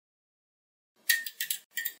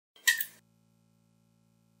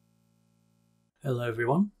Hello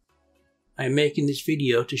everyone. I am making this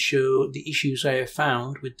video to show the issues I have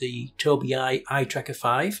found with the Tobii Eye Tracker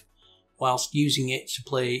 5 whilst using it to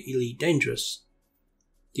play Elite Dangerous.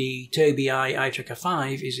 The Tobii Eye Tracker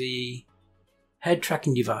 5 is a head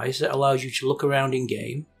tracking device that allows you to look around in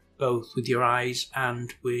game, both with your eyes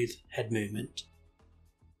and with head movement.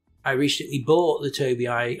 I recently bought the Tobii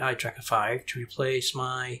Eye Tracker 5 to replace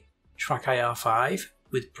my Track IR 5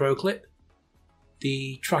 with ProClip.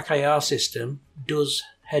 The Track IR system does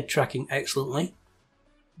head tracking excellently,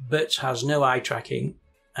 but has no eye tracking,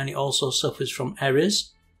 and it also suffers from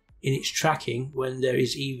errors in its tracking when there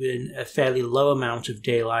is even a fairly low amount of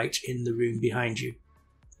daylight in the room behind you.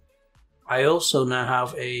 I also now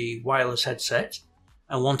have a wireless headset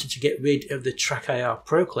and wanted to get rid of the Track IR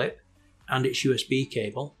ProClip and its USB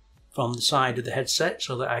cable from the side of the headset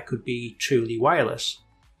so that I could be truly wireless.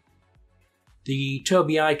 The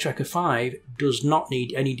Tobii Eye Tracker 5 does not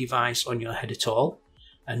need any device on your head at all,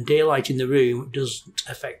 and daylight in the room doesn't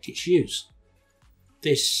affect its use.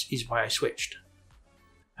 This is why I switched.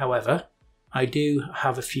 However, I do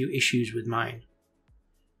have a few issues with mine.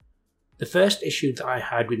 The first issue that I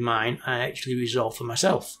had with mine I actually resolved for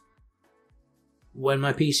myself. When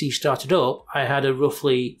my PC started up, I had a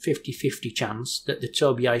roughly 50-50 chance that the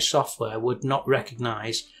Tobii Eye software would not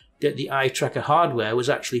recognise that the eye tracker hardware was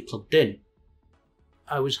actually plugged in.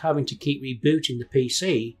 I was having to keep rebooting the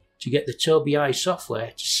PC to get the Tobii Eye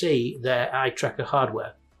software to see their eye tracker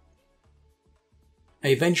hardware. I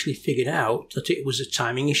eventually figured out that it was a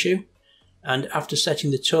timing issue, and after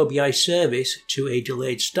setting the Tobii Eye service to a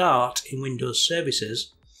delayed start in Windows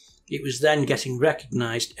services, it was then getting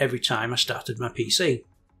recognised every time I started my PC.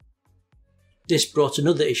 This brought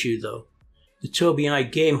another issue though. The Tobii Eye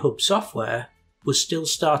GameHub software was still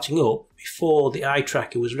starting up before the eye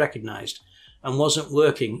tracker was recognised, and wasn't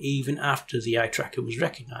working even after the eye tracker was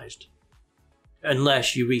recognised,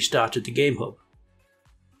 unless you restarted the GameHub.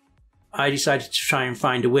 I decided to try and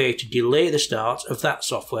find a way to delay the start of that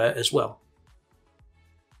software as well.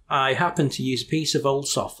 I happened to use a piece of old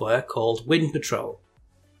software called Wind Patrol.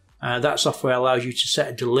 That software allows you to set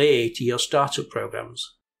a delay to your startup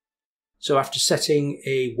programs. So after setting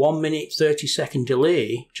a 1 minute 30 second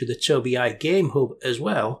delay to the Tobii Eye GameHub as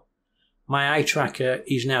well, my eye tracker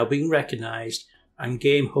is now being recognised and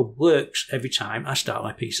GameHub works every time I start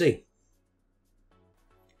my PC.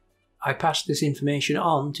 I passed this information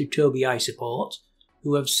on to Tobii Eye support,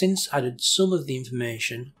 who have since added some of the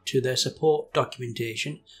information to their support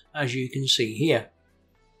documentation, as you can see here.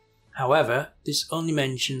 However, this only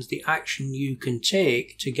mentions the action you can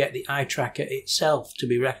take to get the eye tracker itself to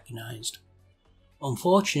be recognised.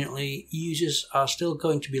 Unfortunately, users are still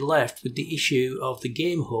going to be left with the issue of the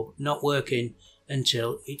GameHub not working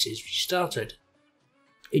until it is restarted.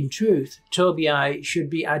 In truth, Tobii Eye should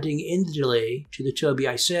be adding in the delay to the Tobii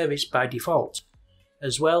Eye service by default,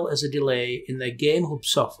 as well as a delay in their GameHub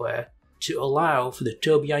software to allow for the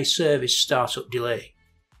Tobii Eye service startup delay.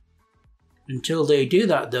 Until they do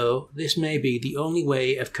that though, this may be the only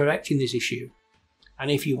way of correcting this issue,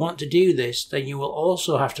 and if you want to do this, then you will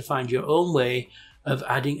also have to find your own way of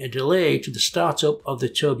adding a delay to the startup of the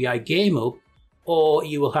Tobii Eye GameHub, or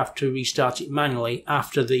you will have to restart it manually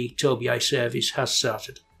after the Tobii Eye service has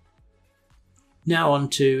started. Now on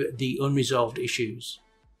to the unresolved issues.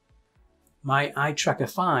 My Eye Tracker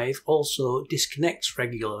 5 also disconnects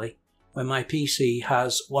regularly when my PC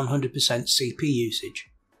has 100% CPU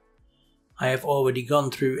usage. I have already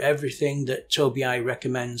gone through everything that Tobii Eye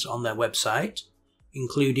recommends on their website,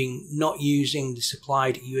 including not using the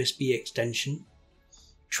supplied USB extension,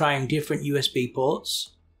 trying different USB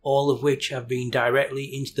ports, all of which have been directly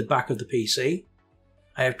into the back of the PC.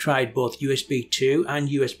 I have tried both USB 2 and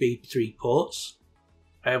USB 3 ports.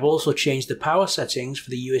 I have also changed the power settings for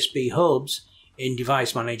the USB hubs in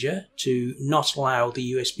Device Manager to not allow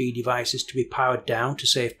the USB devices to be powered down to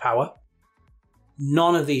save power.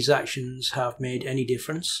 None of these actions have made any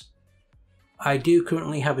difference. I do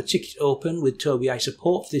currently have a ticket open with Tobii Eye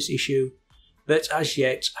support for this issue, but as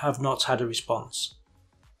yet have not had a response.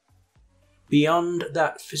 Beyond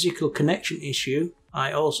that physical connection issue,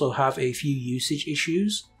 I also have a few usage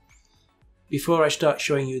issues. Before I start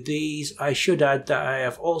showing you these, I should add that I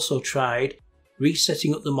have also tried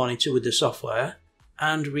resetting up the monitor with the software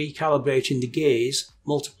and recalibrating the gaze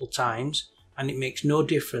multiple times, and it makes no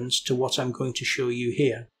difference to what I'm going to show you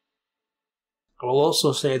here. I will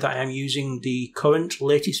also say that I am using the current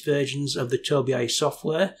latest versions of the Tobii Eye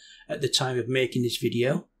software at the time of making this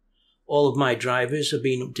video. All of my drivers have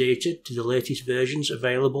been updated to the latest versions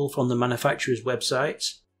available from the manufacturer's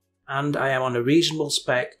websites, and I am on a reasonable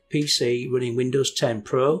spec PC running Windows 10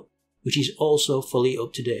 Pro, which is also fully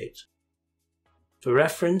up to date. For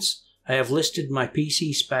reference, I have listed my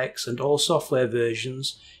PC specs and all software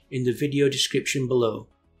versions in the video description below.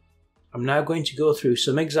 I'm now going to go through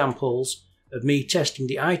some examples of me testing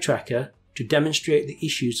the eye tracker to demonstrate the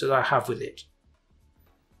issues that I have with it.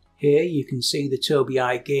 Here you can see the Tobii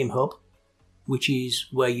Eye GameHub, which is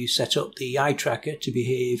where you set up the eye tracker to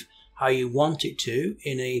behave how you want it to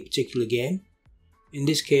in a particular game. In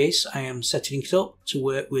this case, I am setting it up to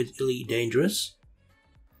work with Elite Dangerous.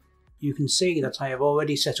 You can see that I have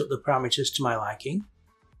already set up the parameters to my liking.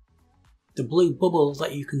 The blue bubble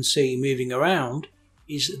that you can see moving around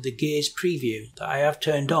is the gaze preview that I have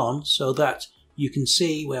turned on so that you can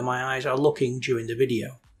see where my eyes are looking during the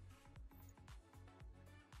video.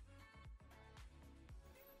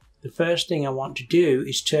 The first thing I want to do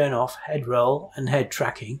is turn off head roll and head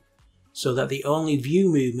tracking so that the only view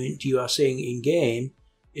movement you are seeing in game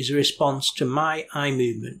is a response to my eye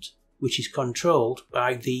movement, which is controlled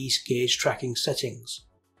by these gaze tracking settings.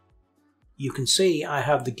 You can see I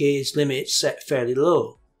have the gaze limit set fairly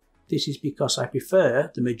low. This is because I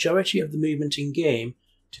prefer the majority of the movement in game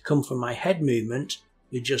to come from my head movement,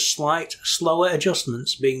 with just slight, slower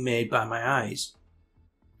adjustments being made by my eyes.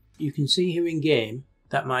 You can see here in game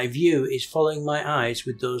that my view is following my eyes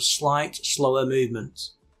with those slight, slower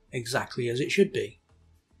movements, exactly as it should be.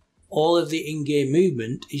 All of the in-game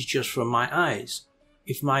movement is just from my eyes.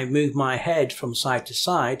 If I move my head from side to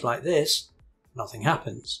side like this, nothing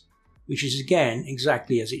happens, which is again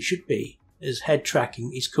exactly as it should be, as head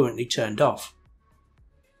tracking is currently turned off.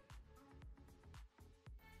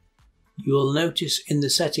 You will notice in the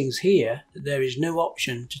settings here that there is no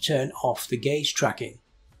option to turn off the gaze tracking.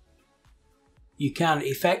 You can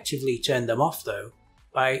effectively turn them off though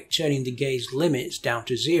by turning the gaze limits down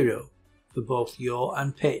to 0 for both yaw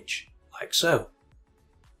and pitch, like so.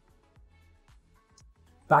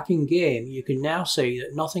 Back in game, you can now see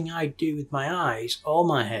that nothing I do with my eyes or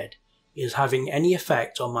my head is having any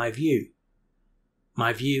effect on my view.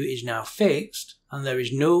 My view is now fixed and there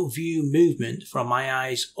is no view movement from my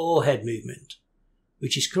eyes or head movement,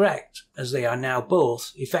 which is correct as they are now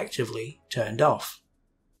both effectively turned off.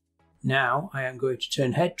 Now I am going to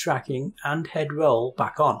turn head tracking and head roll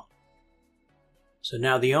back on. So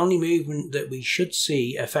now the only movement that we should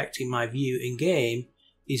see affecting my view in game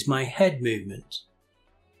is my head movement.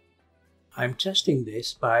 I'm testing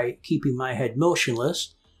this by keeping my head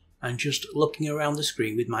motionless and just looking around the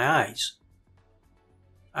screen with my eyes.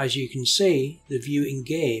 As you can see, the view in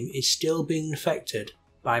game is still being affected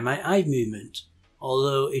by my eye movement,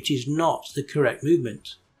 although it is not the correct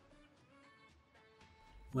movement.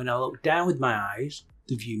 When I look down with my eyes,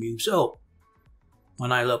 the view moves up.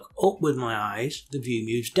 When I look up with my eyes, the view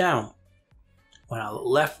moves down. When I look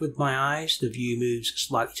left with my eyes, the view moves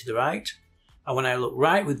slightly to the right. And when I look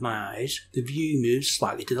right with my eyes, the view moves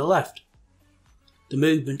slightly to the left. The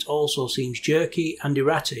movement also seems jerky and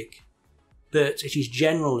erratic, but it is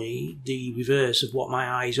generally the reverse of what my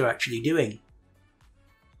eyes are actually doing.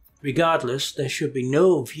 Regardless, there should be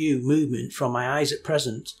no view movement from my eyes at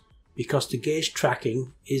present because the gaze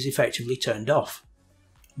tracking is effectively turned off.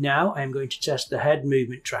 Now I am going to test the head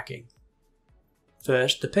movement tracking.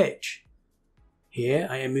 First, the pitch. Here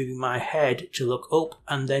I am moving my head to look up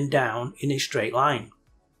and then down in a straight line.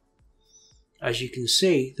 As you can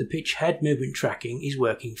see, the pitch head movement tracking is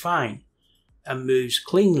working fine and moves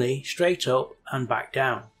cleanly straight up and back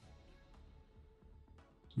down.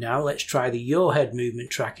 Now let's try the yaw head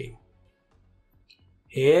movement tracking.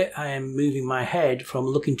 Here I am moving my head from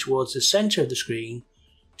looking towards the centre of the screen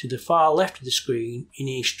to the far left of the screen in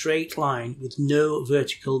a straight line with no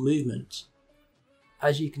vertical movement.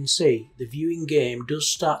 As you can see, the view in game does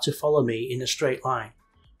start to follow me in a straight line,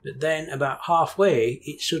 but then about halfway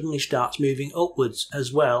it suddenly starts moving upwards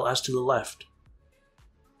as well as to the left.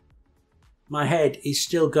 My head is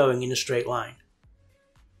still going in a straight line.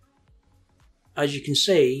 As you can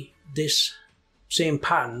see, this same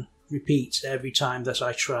pattern repeats every time that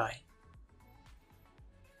I try.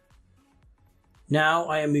 Now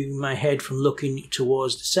I am moving my head from looking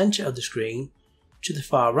towards the centre of the screen to the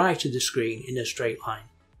far right of the screen in a straight line.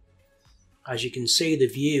 As you can see, the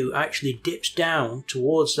view actually dips down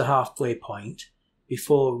towards the halfway point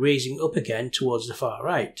before raising up again towards the far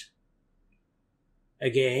right.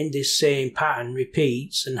 Again, this same pattern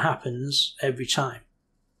repeats and happens every time.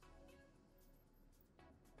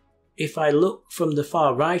 If I look from the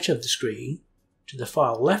far right of the screen to the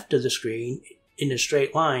far left of the screen in a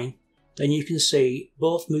straight line, then you can see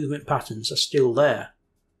both movement patterns are still there.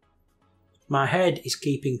 My head is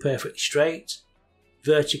keeping perfectly straight,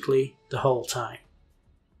 vertically the whole time,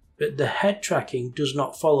 but the head tracking does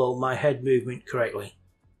not follow my head movement correctly.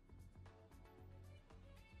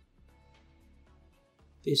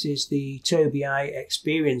 This is the Tobii Eye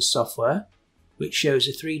Experience software, which shows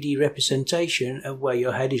a 3D representation of where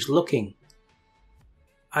your head is looking.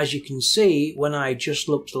 As you can see, when I just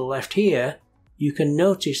look to the left here, you can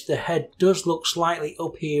notice the head does look slightly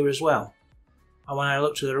up here as well. And when I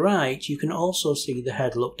look to the right, you can also see the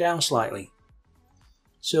head look down slightly.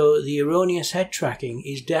 So the erroneous head tracking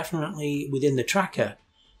is definitely within the tracker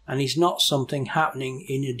and is not something happening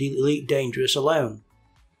in Elite Dangerous alone.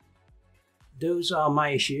 Those are my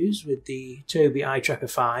issues with the Tobii Eye Tracker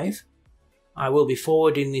 5. I will be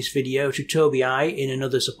forwarding this video to Tobii Eye in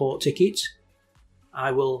another support ticket.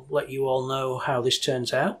 I will let you all know how this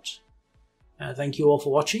turns out. Thank you all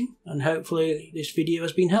for watching, and hopefully this video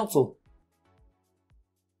has been helpful.